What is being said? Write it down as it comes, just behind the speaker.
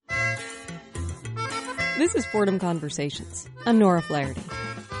This is Fordham Conversations. I'm Nora Flaherty.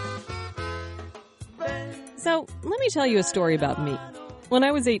 So, let me tell you a story about me. When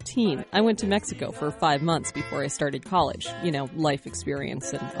I was 18, I went to Mexico for 5 months before I started college. You know, life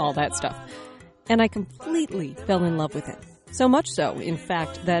experience and all that stuff. And I completely fell in love with it. So much so, in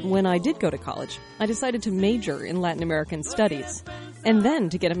fact, that when I did go to college, I decided to major in Latin American studies, and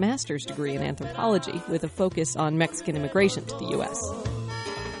then to get a master's degree in anthropology with a focus on Mexican immigration to the U.S.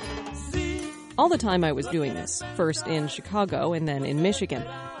 All the time I was doing this, first in Chicago and then in Michigan,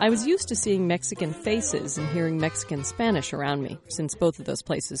 I was used to seeing Mexican faces and hearing Mexican Spanish around me, since both of those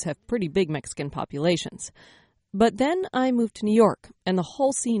places have pretty big Mexican populations. But then I moved to New York, and the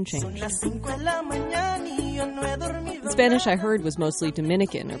whole scene changed. The Spanish I heard was mostly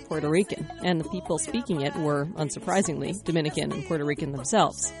Dominican or Puerto Rican, and the people speaking it were, unsurprisingly, Dominican and Puerto Rican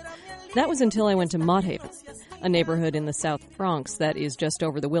themselves. That was until I went to Mott Haven, a neighborhood in the South Bronx that is just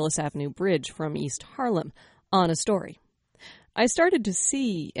over the Willis Avenue Bridge from East Harlem, on Astoria. I started to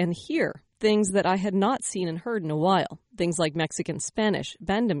see and hear things that I had not seen and heard in a while, things like Mexican Spanish,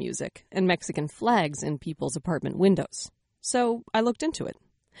 banda music, and Mexican flags in people's apartment windows. So I looked into it.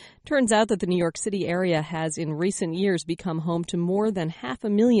 Turns out that the New York City area has in recent years become home to more than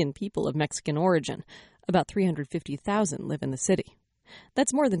 500,000 people of Mexican origin. About 350,000 live in the city.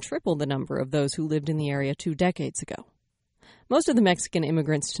 That's more than triple the number of those who lived in the area 2 decades ago. Most of the Mexican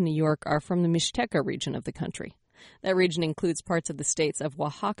immigrants to New York are from the Mixteca region of the country. That region includes parts of the states of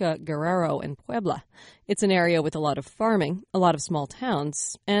Oaxaca, Guerrero, and Puebla. It's an area with a lot of farming, a lot of small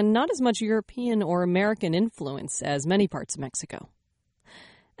towns, and not as much European or American influence as many parts of Mexico.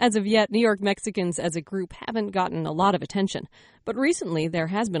 As of yet, New York Mexicans as a group haven't gotten a lot of attention, but recently there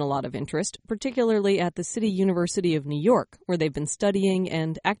has been a lot of interest, particularly at the City University of New York, where they've been studying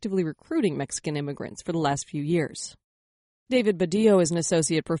and actively recruiting Mexican immigrants for the last few years. David Badillo is an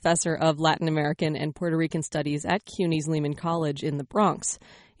associate professor of Latin American and Puerto Rican studies at CUNY's Lehman College in the Bronx.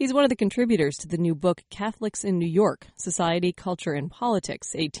 He's one of the contributors to the new book Catholics in New York, Society, Culture, and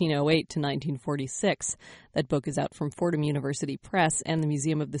Politics, 1808 to 1946. That book is out from Fordham University Press and the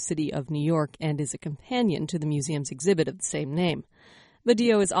Museum of the City of New York and is a companion to the museum's exhibit of the same name.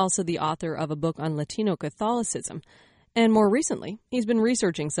 Badillo is also the author of a book on Latino Catholicism, and more recently, he's been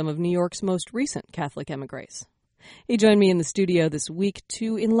researching some of New York's most recent Catholic émigrés. He joined me in the studio this week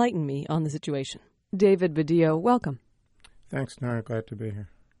to enlighten me on the situation. David Badillo, welcome. Thanks, Nora. Glad to be here.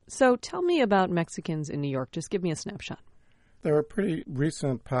 So tell me about Mexicans in New York. Just give me a snapshot. They're a pretty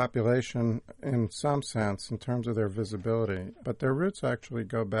recent population in some sense in terms of their visibility, but their roots actually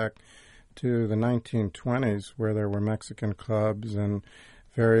go back to the 1920s where there were Mexican clubs and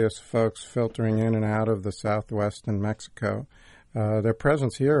various folks filtering in and out of the southwest in Mexico. Their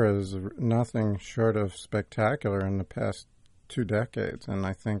presence here is nothing short of spectacular in the past 2 decades, and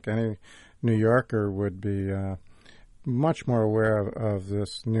I think any New Yorker would be much more aware of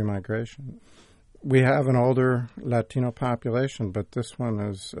this new migration. We have an older Latino population, but this one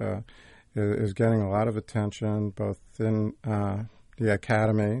is getting a lot of attention, both in the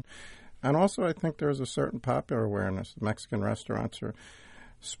academy, and also I think there's a certain popular awareness. Mexican restaurants are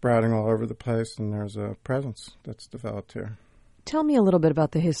sprouting all over the place, and there's a presence that's developed here. Tell me a little bit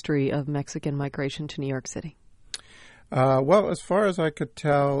about the history of Mexican migration to New York City. Well, as far as I could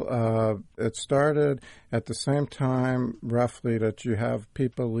tell, it started at the same time, roughly, that you have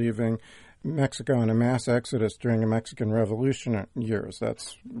people leaving Mexico in a mass exodus during the Mexican Revolution years.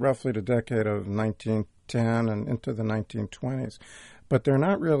 That's roughly the decade of 1910 and into the 1920s. But they're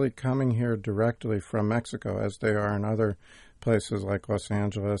not really coming here directly from Mexico, as they are in other places like Los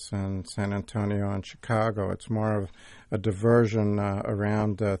Angeles and San Antonio and Chicago. It's more of a diversion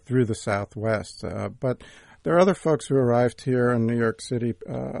around through the Southwest. But there are other folks who arrived here in New York City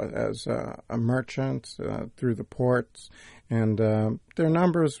as merchants through the ports, and their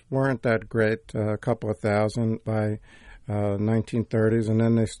numbers weren't that great, a couple of thousand by 1930s, and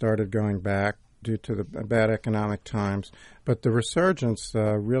then they started going back due to the bad economic times. But the resurgence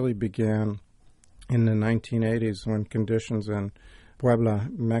really began in the 1980s when conditions in Puebla,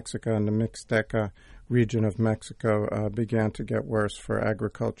 Mexico, and the Mixteca region of Mexico began to get worse for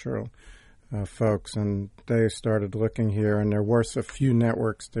agricultural folks, and they started looking here, and there were a few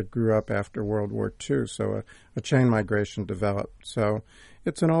networks that grew up after World War II, so a chain migration developed. So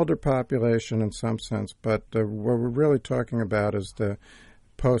it's an older population in some sense, but what we're really talking about is the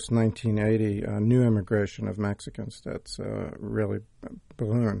post-1980 new immigration of Mexicans that's really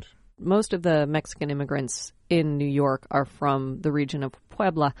ballooned. Most of the Mexican immigrants in New York are from the region of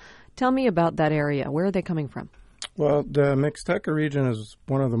Puebla. Tell me about that area. Where are they coming from? Well, the Mixteca region is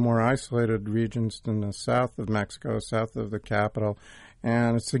one of the more isolated regions in the south of Mexico, south of the capital,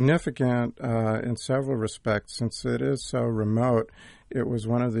 And it's significant in several respects since it is so remote. It was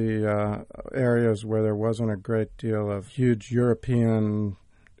one of the areas where there wasn't a great deal of huge European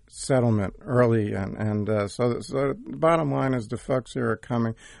settlement early, so the bottom line is the folks here are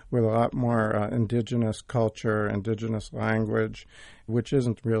coming with a lot more indigenous culture, indigenous language, which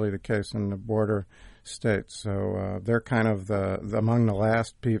isn't really the case in the border states. So they're kind of among the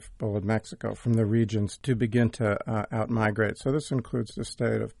last people in Mexico from the regions to begin to out-migrate. So this includes the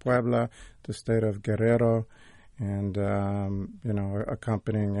state of Puebla, the state of Guerrero, and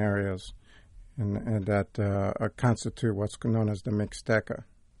accompanying areas, and that constitute what's known as the Mixteca.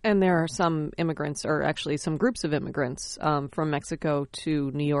 And there are some immigrants, or actually some groups of immigrants from Mexico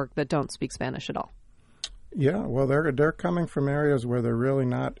to New York that don't speak Spanish at all. Yeah, well, they're coming from areas where they're really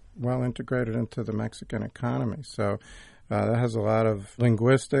not well integrated into the Mexican economy. So that has a lot of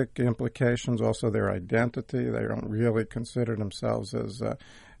linguistic implications. Also, their identity. They don't really consider themselves as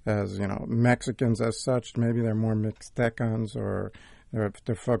Mexicans as such. Maybe they're more Mixtecans, or they're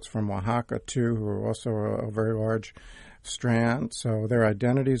folks from Oaxaca too, who are also a very large strand. So their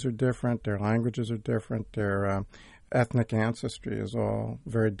identities are different, their languages are different, their ethnic ancestry is all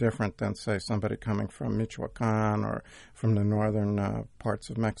very different than, say, somebody coming from Michoacan or from the northern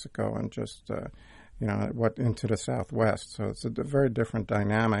parts of Mexico and just into the southwest. So it's a very different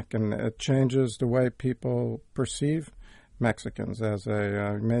dynamic, and it changes the way people perceive Mexicans as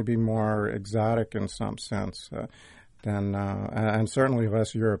a maybe more exotic in some sense than and certainly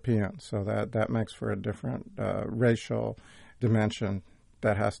less European. So that makes for a different racial dimension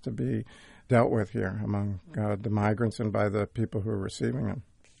that has to be dealt with here among the migrants and by the people who are receiving them.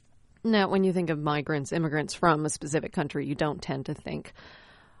 Now, when you think of migrants, immigrants from a specific country, you don't tend to think,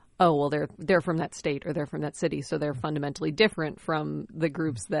 oh, well, they're from that state or they're from that city, so they're fundamentally different from the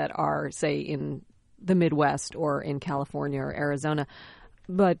groups that are, say, in the Midwest or in California or Arizona.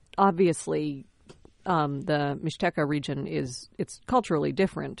 But obviously, the Mixteca region it's culturally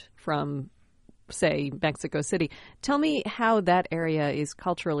different from, say, Mexico City. Tell me how that area is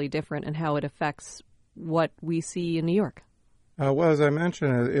culturally different and how it affects what we see in New York. Well, as I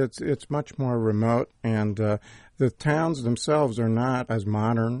mentioned, it's much more remote, and the towns themselves are not as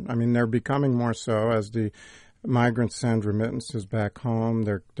modern. I mean, they're becoming more so as the migrants send remittances back home.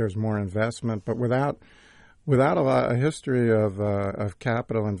 There's more investment, but without a history of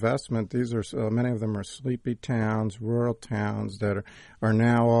capital investment, these are many of them are sleepy towns, rural towns that are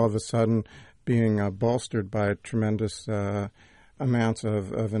now all of a sudden being bolstered by tremendous amounts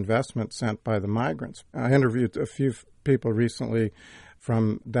of investment sent by the migrants. I interviewed a few people recently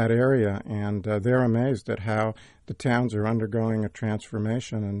from that area, and they're amazed at how the towns are undergoing a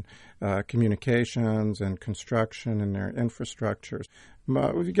transformation in communications and construction and their infrastructures.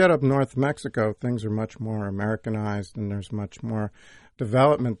 If you get up north Mexico, things are much more Americanized and there's much more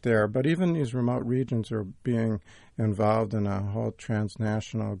development there. But even these remote regions are being involved in a whole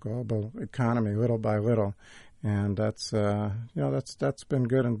transnational global economy little by little. And that's been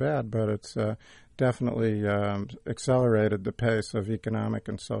good and bad, but it's definitely accelerated the pace of economic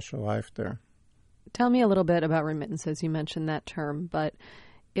and social life there. Tell me a little bit about remittances. You mentioned that term, but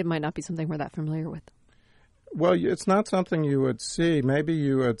it might not be something we're that familiar with. Well, it's not something you would see. Maybe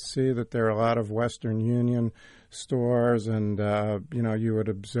you would see that there are a lot of Western Union stores, and you would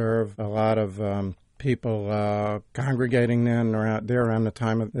observe a lot of people congregating then around the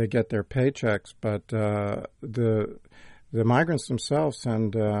time they get their paychecks. But the migrants themselves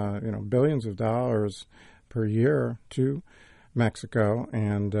send billions of dollars per year to Mexico,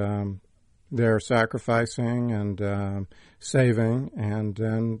 and they're sacrificing and saving and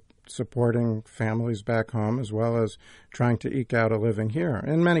then supporting families back home, as well as trying to eke out a living here.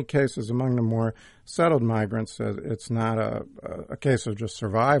 In many cases, among the more settled migrants, it's not a case of just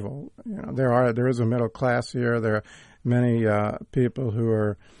survival. There is a middle class here. There are many people who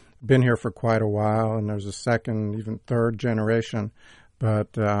are been here for quite a while, and there's a second, even third generation.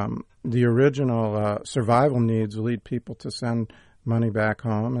 But the original survival needs lead people to send money back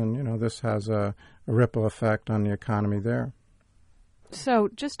home, and this has a ripple effect on the economy there. So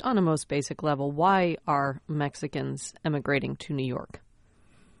just on a most basic level, why are Mexicans emigrating to New York?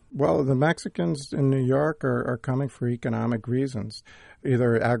 Well, the Mexicans in New York are coming for economic reasons,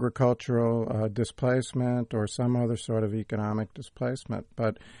 either agricultural displacement or some other sort of economic displacement.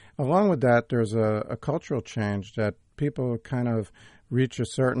 But along with that, there's a cultural change that people kind of reach a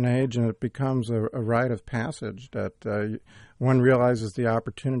certain age and it becomes a rite of passage that one realizes the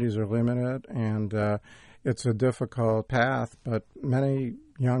opportunities are limited and it's a difficult path, but many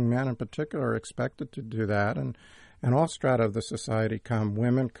young men in particular are expected to do that, and all strata of the society come.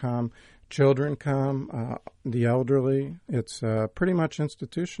 Women come children come, the elderly. It's pretty much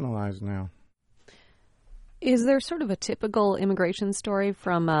institutionalized now. Is there sort of a typical immigration story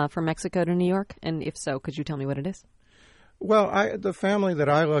from Mexico to New York? And if so, could you tell me what it is? Well, the family that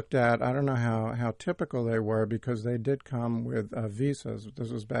I looked at, I don't know how typical they were because they did come with visas.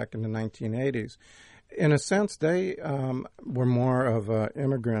 This was back in the 1980s. In a sense, they were more of an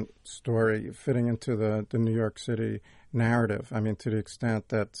immigrant story fitting into the New York City narrative. I mean, to the extent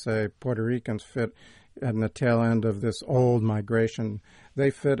that, say, Puerto Ricans fit at the tail end of this old migration, they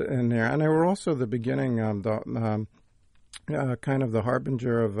fit in there. And they were also the beginning of the kind of the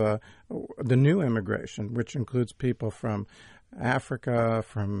harbinger of the new immigration, which includes people from Africa,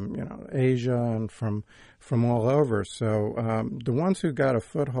 from Asia, and from all over. So the ones who got a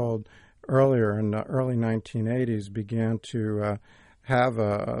foothold earlier in the early 1980s began to have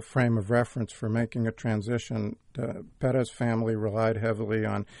a frame of reference for making a transition. The Perez family relied heavily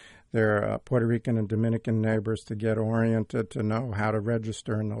on their Puerto Rican and Dominican neighbors to get oriented, to know how to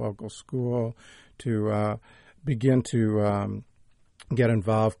register in the local school, to begin to get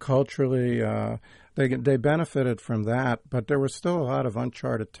involved culturally. They benefited from that, but there was still a lot of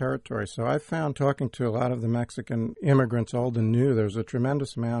uncharted territory. So I found, talking to a lot of the Mexican immigrants, old and new, there's a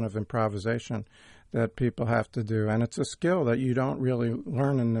tremendous amount of improvisation that people have to do. And it's a skill that you don't really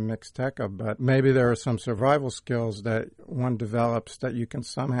learn in the Mixteca, but maybe there are some survival skills that one develops that you can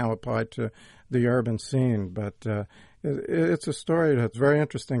somehow apply to the urban scene. But it's a story that's very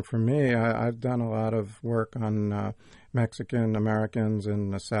interesting for me. I've done a lot of work on Mexican Americans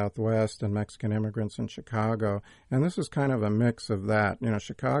in the Southwest and Mexican immigrants in Chicago, and this is kind of a mix of that.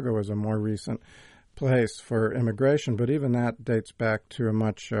 Chicago is a more recent place for immigration, but even that dates back to a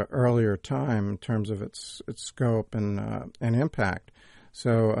much earlier time in terms of its scope and impact.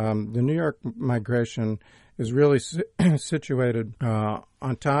 So the New York migration is really situated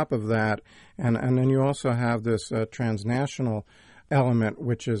on top of that, and then you also have this transnational element,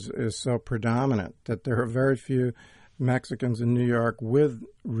 which is so predominant that there are very few Mexicans in New York with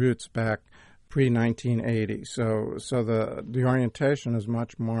roots back pre-1980. So the orientation is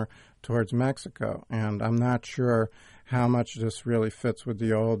much more towards Mexico, and I'm not sure how much this really fits with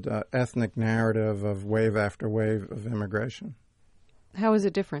the old ethnic narrative of wave after wave of immigration. How is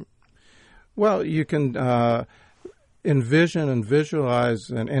it different? Well, you can envision and visualize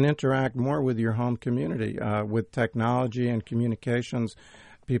and interact more with your home community, with technology and communications.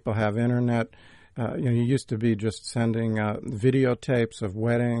 People have internet. You used to be just sending videotapes of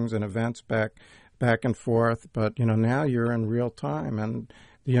weddings and events back and forth, but now you're in real time, and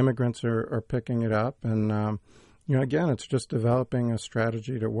the immigrants are picking it up, and again, it's just developing a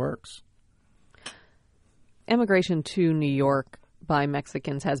strategy that works. Immigration to New York by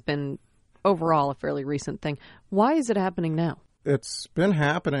Mexicans has been overall a fairly recent thing. Why is it happening now? It's been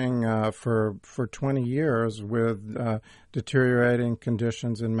happening for 20 years with deteriorating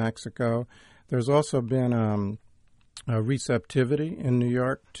conditions in Mexico. There's also been a receptivity in New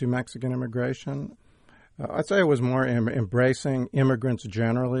York to Mexican immigration. I'd say it was more embracing immigrants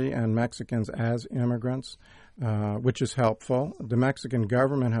generally and Mexicans as immigrants, which is helpful. The Mexican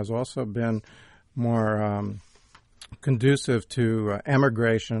government has also been more conducive to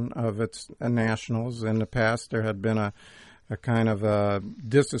emigration of its nationals. In the past, there had been a kind of a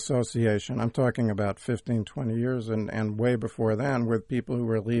disassociation. I'm talking about 15, 20 years and way before then, with people who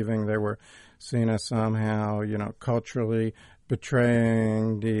were leaving. They were seen as somehow, culturally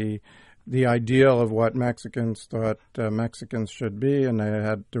betraying the ideal of what Mexicans thought Mexicans should be, and they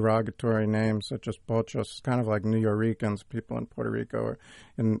had derogatory names such as pochos, kind of like New Yorkers, people in Puerto Rico or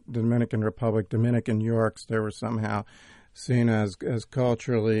in the Dominican Republic, Dominican Yorks. They were somehow seen as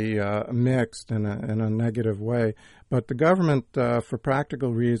culturally mixed in a negative way. But the government, for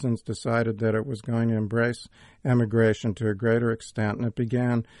practical reasons, decided that it was going to embrace emigration to a greater extent, and it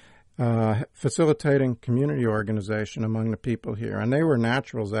began facilitating community organization among the people here. And they were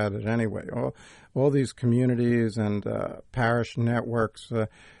naturals at it anyway. All these communities and parish networks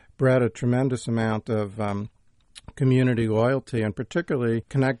bred a tremendous amount of community loyalty, and particularly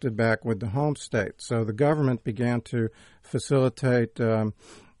connected back with the home state. So the government began to facilitate the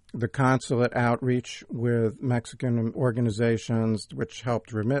consulate outreach with Mexican organizations, which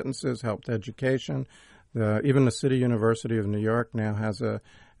helped remittances, helped education. Even the City University of New York now has an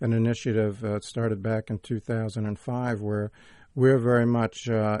initiative started back in 2005 where we're very much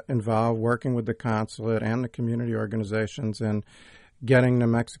involved working with the consulate and the community organizations in getting the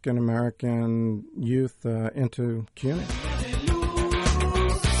Mexican-American youth into CUNY.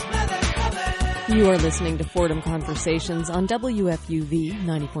 You are listening to Fordham Conversations on WFUV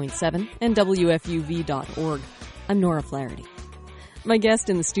 90.7 and WFUV.org. I'm Nora Flaherty. My guest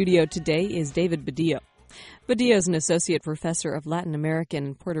in the studio today is David Badillo. Badillo is an associate professor of Latin American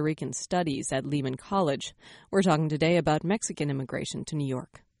and Puerto Rican studies at Lehman College. We're talking today about Mexican immigration to New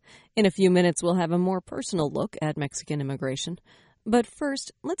York. In a few minutes, we'll have a more personal look at Mexican immigration. But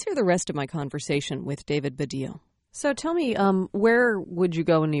first, let's hear the rest of my conversation with David Badillo. So tell me, where would you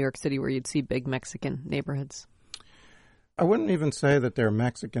go in New York City where you'd see big Mexican neighborhoods? I wouldn't even say that they're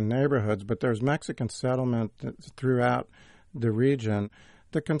Mexican neighborhoods, but there's Mexican settlement throughout the region.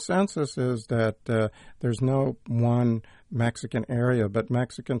 The consensus is that there's no one Mexican area, but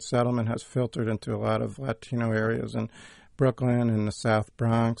Mexican settlement has filtered into a lot of Latino areas in Brooklyn and the South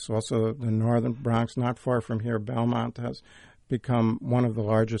Bronx, also the northern Bronx, not far from here. Belmont has become one of the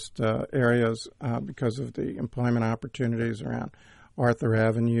largest areas because of the employment opportunities around Arthur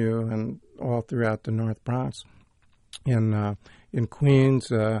Avenue and all throughout the North Bronx. In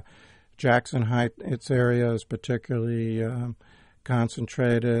Queens, Jackson Heights area is particularly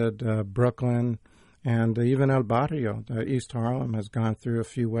concentrated. Brooklyn, and even El Barrio, the East Harlem, has gone through a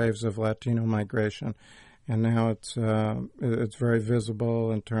few waves of Latino migration, and now it's very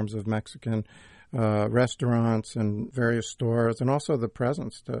visible in terms of Mexican restaurants and various stores, and also the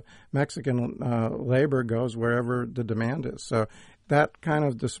presence. The Mexican labor goes wherever the demand is, so that kind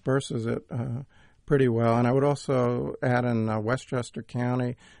of disperses it pretty well. And I would also add in Westchester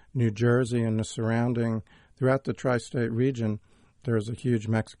County, New Jersey, and the surrounding, throughout the tri-state region, there's a huge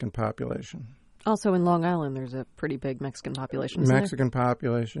Mexican population. Also in Long Island, there's a pretty big Mexican population. Mexican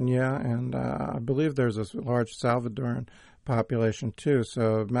population, yeah, and I believe there's a large Salvadoran population too.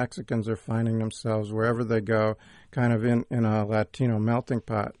 So Mexicans are finding themselves wherever they go, kind of in a Latino melting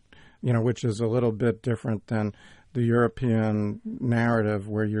pot, which is a little bit different than the European narrative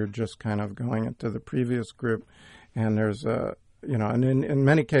where you're just kind of going into the previous group. And there's and in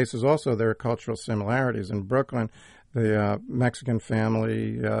many cases also there are cultural similarities. In Brooklyn, the Mexican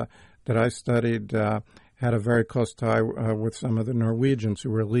family that I studied had a very close tie with some of the Norwegians who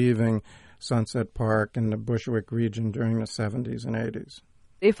were leaving Sunset Park and the Bushwick region during the 70s and 80s.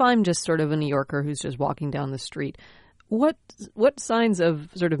 If I'm just sort of a New Yorker who's just walking down the street, what signs of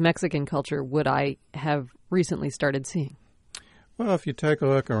sort of Mexican culture would I have recently started seeing? Well, if you take a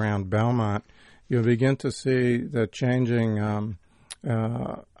look around Belmont, you'll begin to see the changing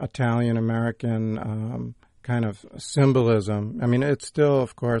Italian-American kind of symbolism. I mean, it's still,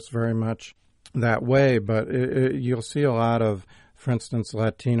 of course, very much that way, but you'll see a lot of, for instance,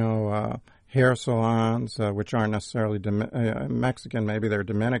 Latino hair salons, which aren't necessarily Mexican, maybe they're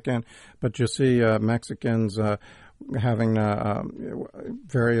Dominican, but you'll see Mexicans having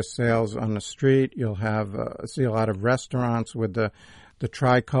various sales on the street. You'll see a lot of restaurants with the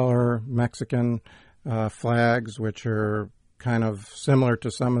tricolor Mexican flags, which are kind of similar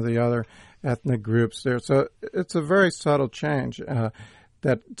to some of the other ethnic groups there. So it's a very subtle change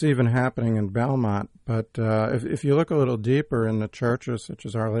that's even happening in Belmont. But if you look a little deeper in the churches, such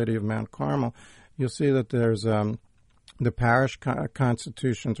as Our Lady of Mount Carmel, you'll see that there's the parish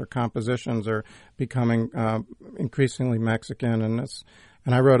constitutions or compositions are becoming increasingly Mexican.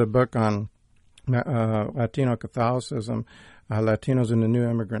 And I wrote a book on Latino Catholicism, Latinos in the New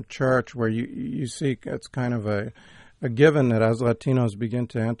Immigrant Church, where you see it's kind of a given that as Latinos begin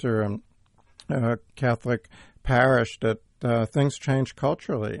to enter a Catholic parish, that things change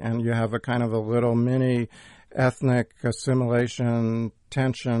culturally, and you have a kind of a little mini ethnic assimilation,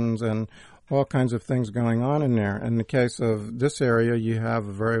 tensions, and all kinds of things going on in there. In the case of this area, you have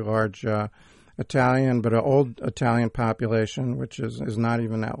a very large Italian, but an old Italian population, which is not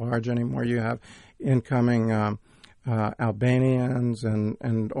even that large anymore. You have incoming Albanians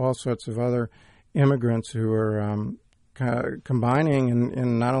and all sorts of other immigrants who are combining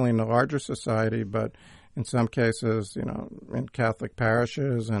in not only in the larger society, but in some cases, in Catholic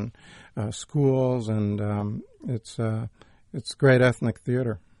parishes and schools, and it's great ethnic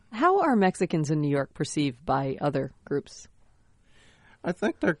theater. How are Mexicans in New York perceived by other groups? I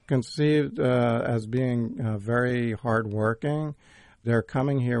think they're conceived as being very hardworking. They're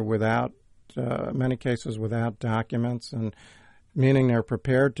coming here without, many cases, without documents, and meaning they're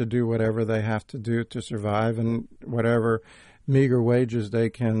prepared to do whatever they have to do to survive, and whatever meager wages they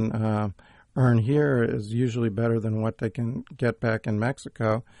can earn here is usually better than what they can get back in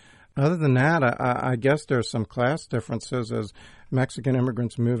Mexico. Other than that, I guess there's some class differences as Mexican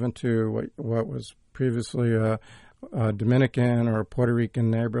immigrants move into what was previously a Dominican or a Puerto Rican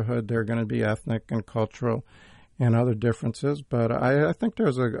neighborhood. There are going to be ethnic and cultural and other differences, but I think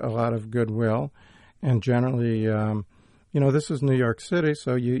there's a lot of goodwill, and generally, this is New York City,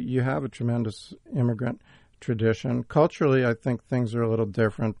 so you have a tremendous immigrant tradition. Culturally, I think things are a little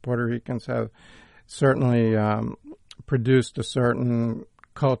different. Puerto Ricans have certainly produced a certain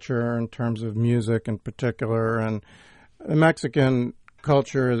culture in terms of music in particular. And the Mexican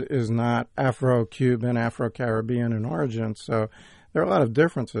culture is not Afro-Cuban, Afro-Caribbean in origin, so there are a lot of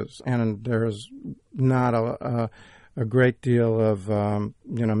differences, and there's not a great deal of,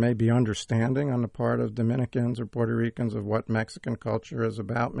 maybe understanding on the part of Dominicans or Puerto Ricans of what Mexican culture is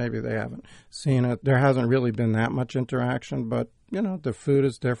about. Maybe they haven't seen it. There hasn't really been that much interaction, but, the food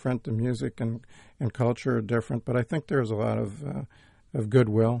is different, the music and culture are different, but I think there's a lot of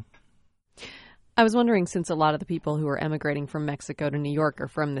goodwill. I was wondering, since a lot of the people who are emigrating from Mexico to New York are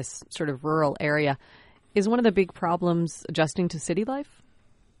from this sort of rural area, is one of the big problems adjusting to city life?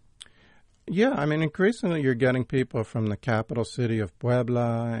 Yeah, I mean, increasingly you're getting people from the capital city of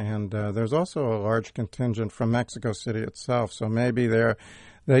Puebla, and there's also a large contingent from Mexico City itself. So maybe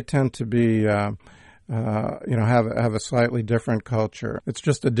they tend to be, have a slightly different culture. It's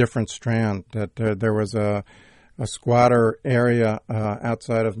just a different strand. That there was a squatter area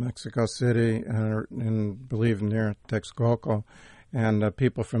outside of Mexico City, and believe near Texcoco, and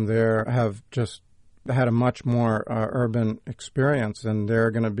people from there have just had a much more urban experience, and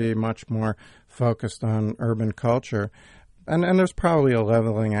they're going to be much more focused on urban culture. And there's probably a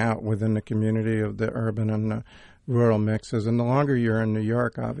leveling out within the community of the urban and the rural mixes. And the longer you're in New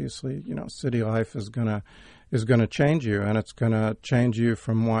York, obviously, city life is going to change you, and it's going to change you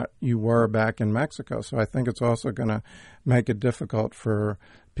from what you were back in Mexico. So I think it's also going to make it difficult for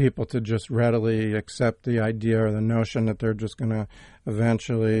people to just readily accept the idea or the notion that they're just going to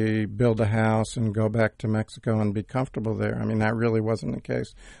eventually build a house and go back to Mexico and be comfortable there. I mean, that really wasn't the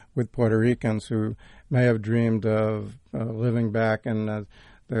case with Puerto Ricans, who may have dreamed of living back in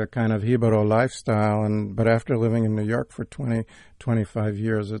the kind of Jibaro lifestyle, but after living in New York for 20, 25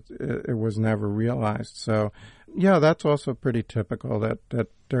 years, it was never realized. So, yeah, that's also pretty typical that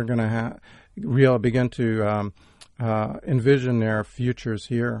they're going to begin to envision their futures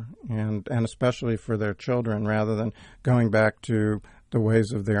here, and especially for their children, rather than going back to the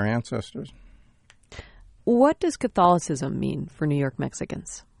ways of their ancestors. What does Catholicism mean for New York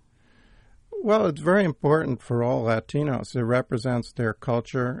Mexicans? Well, it's very important for all Latinos. It represents their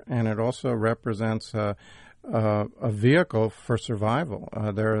culture, and it also represents a vehicle for survival.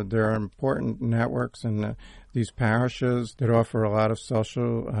 There are important networks in these parishes that offer a lot of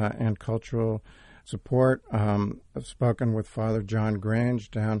social and cultural support. I've spoken with Father John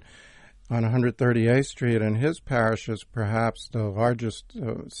Grange down on 138th Street, and his parish is perhaps the largest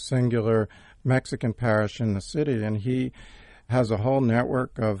singular Mexican parish in the city, and he has a whole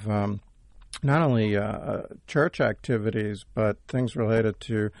network of not only church activities, but things related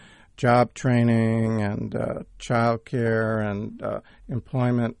to job training and child care and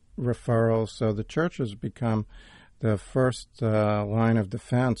employment referrals. So the church has become the first line of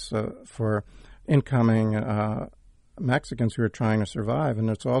defense for incoming Mexicans who are trying to survive. And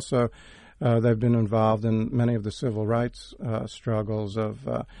it's also, they've been involved in many of the civil rights struggles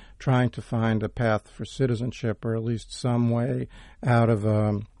of trying to find a path for citizenship, or at least some way out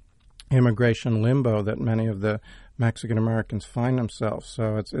of immigration limbo that many of the Mexican Americans find themselves.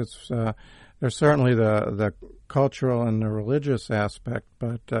 So there's certainly the cultural and the religious aspect,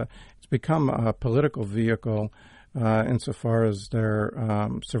 but it's become a political vehicle insofar as their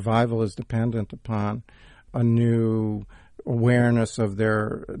survival is dependent upon a new awareness of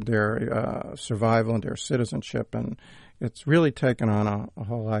their survival and their citizenship, and it's really taken on a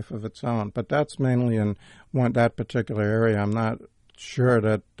whole life of its own. But that's mainly in that particular area. I'm not sure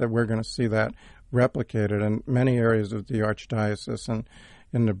that we're going to see that replicated in many areas of the Archdiocese, and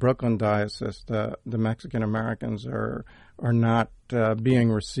in the Brooklyn Diocese, the Mexican Americans are not being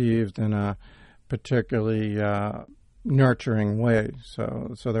received in a particularly nurturing way.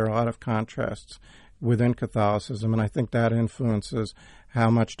 So there are a lot of contrasts within Catholicism, and I think that influences how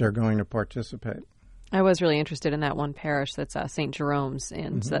much they're going to participate. I was really interested in that one parish that's St. Jerome's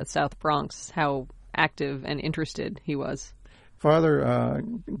in the South Bronx, how active and interested he was. Father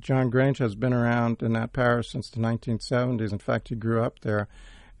John Grange has been around in that parish since the 1970s. In fact, he grew up there,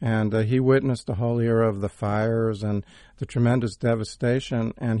 and he witnessed the whole era of the fires and the tremendous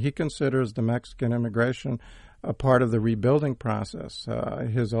devastation, and he considers the Mexican immigration a part of the rebuilding process.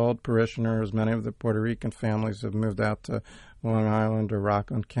 His old parishioners, many of the Puerto Rican families, have moved out to Long Island or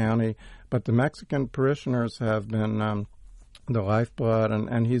Rockland County, but the Mexican parishioners have been the lifeblood,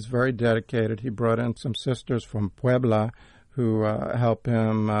 and he's very dedicated. He brought in some sisters from Puebla who help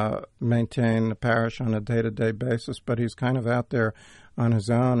him maintain the parish on a day-to-day basis, but he's kind of out there on his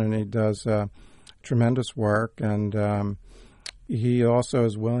own, and he does tremendous work, and he also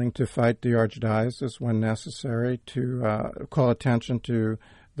is willing to fight the Archdiocese when necessary to call attention to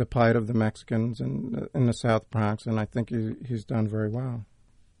the plight of the Mexicans in the South Bronx, and I think he's done very well.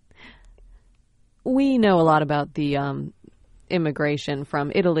 We know a lot about the immigration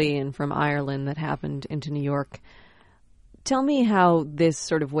from Italy and from Ireland that happened into New York. Tell me how this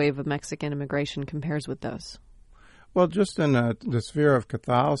sort of wave of Mexican immigration compares with those. Well, just in the sphere of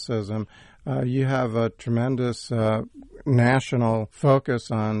Catholicism, you have a tremendous national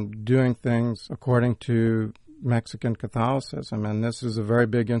focus on doing things according to Mexican Catholicism, and this is a very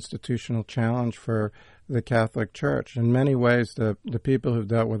big institutional challenge for the Catholic Church. In many ways, the people who've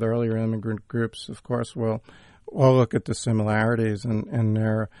dealt with earlier immigrant groups, of course, will all look at the similarities in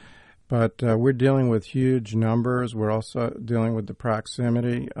there. But we're dealing with huge numbers. We're also dealing with the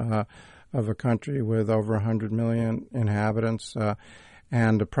proximity of a country with over 100 million inhabitants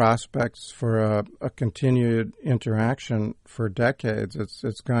and the prospects for a continued interaction for decades.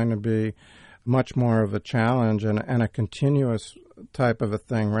 It's going to be much more of a challenge and a continuous type of a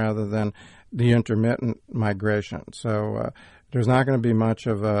thing rather than the intermittent migration. So there's not going to be much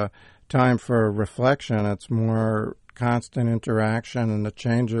of a time for reflection. It's more constant interaction and the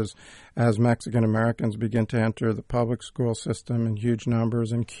changes as Mexican Americans begin to enter the public school system in huge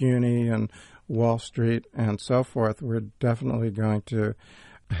numbers in CUNY and Wall Street and so forth. We're definitely going to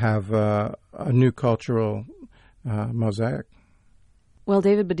have a new cultural mosaic. Well,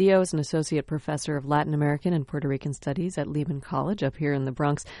 David Badillo is an associate professor of Latin American and Puerto Rican studies at Lehman College up here in the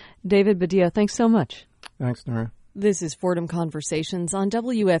Bronx. David Badillo, thanks so much. Thanks, Nora. This is Fordham Conversations on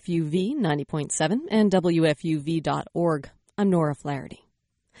WFUV 90.7 and WFUV.org. I'm Nora Flaherty.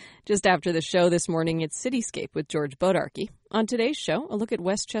 Just after the show this morning, it's Cityscape with George Bodarky. On today's show, a look at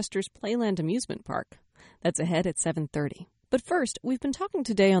Westchester's Playland Amusement Park. That's ahead at 7:30. But first, we've been talking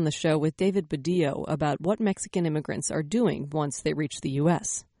today on the show with David Badillo about what Mexican immigrants are doing once they reach the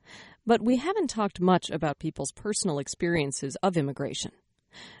U.S. But we haven't talked much about people's personal experiences of immigration.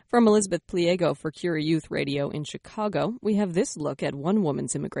 From Elizabeth Pliego for Curia Youth Radio in Chicago, we have this look at one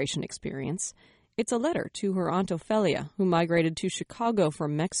woman's immigration experience. It's a letter to her Aunt Ophelia, who migrated to Chicago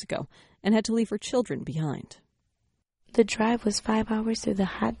from Mexico and had to leave her children behind. The drive was 5 hours through the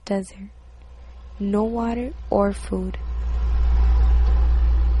hot desert. No water or food.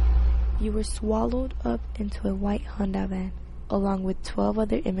 You were swallowed up into a white Honda van, along with 12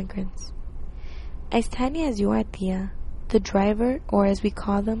 other immigrants. As tiny as you are, Tia, the driver, or as we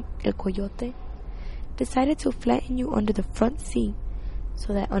call them, El Coyote, decided to flatten you under the front seat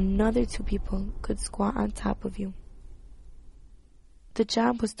so that another 2 people could squat on top of you. The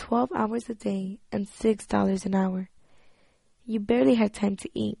job was 12 hours a day and $6 an hour. You barely had time to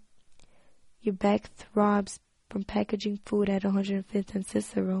eat. Your back throbs from packaging food at 105th and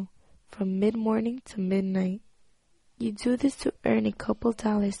Cicero from mid-morning to midnight. You do this to earn a couple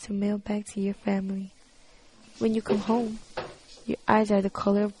dollars to mail back to your family. When you come home, your eyes are the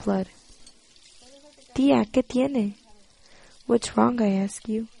color of blood. Tia, ¿qué tiene? What's wrong, I ask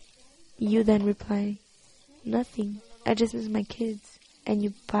you. You then reply, nothing, I just miss my kids. And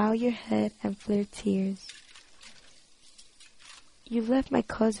you bow your head and flare tears. You've left my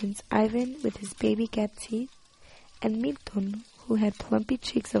cousins, Ivan with his baby cat teeth, and Milton, who had plumpy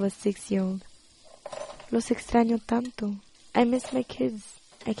cheeks of a 6-year-old. Los extraño tanto. I miss my kids.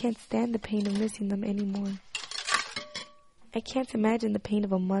 I can't stand the pain of missing them anymore. I can't imagine the pain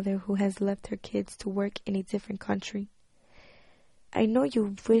of a mother who has left her kids to work in a different country. I know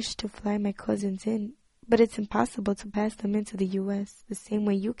you wish to fly my cousins in, but it's impossible to pass them into the U.S. the same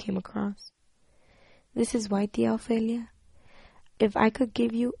way you came across. This is why, Tia Ophelia, if I could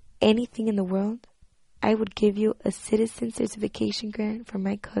give you anything in the world, I would give you a citizen certification grant for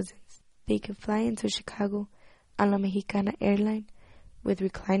my cousins. They could fly into Chicago on La Mexicana airline with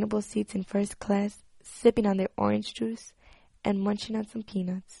reclinable seats in first class, sipping on their orange juice and munching on some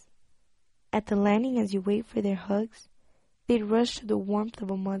peanuts. At the landing, as you wait for their hugs, they'd rush to the warmth of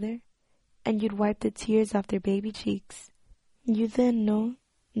a mother, and you'd wipe the tears off their baby cheeks. You then know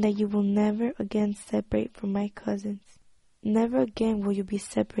that you will never again separate from my cousins. Never again will you be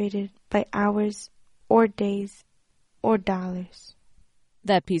separated by hours or days or dollars.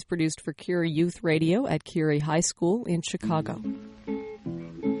 That piece produced for Curia Youth Radio at Curia High School in Chicago.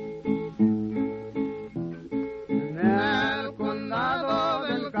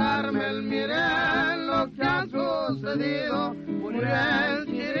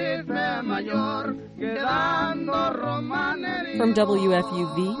 From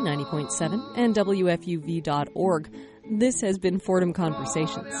WFUV 90.7 and WFUV.org, this has been Fordham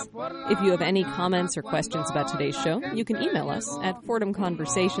Conversations. If you have any comments or questions about today's show, you can email us at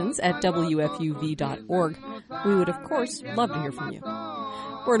fordhamconversations@wfuv.org. We would, of course, love to hear from you.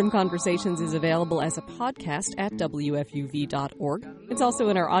 Boredom Conversations is available as a podcast at wfuv.org. It's also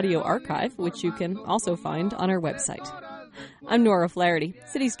in our audio archive, which you can also find on our website. I'm Nora Flaherty.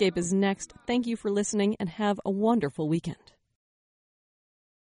 Cityscape is next. Thank you for listening and have a wonderful weekend.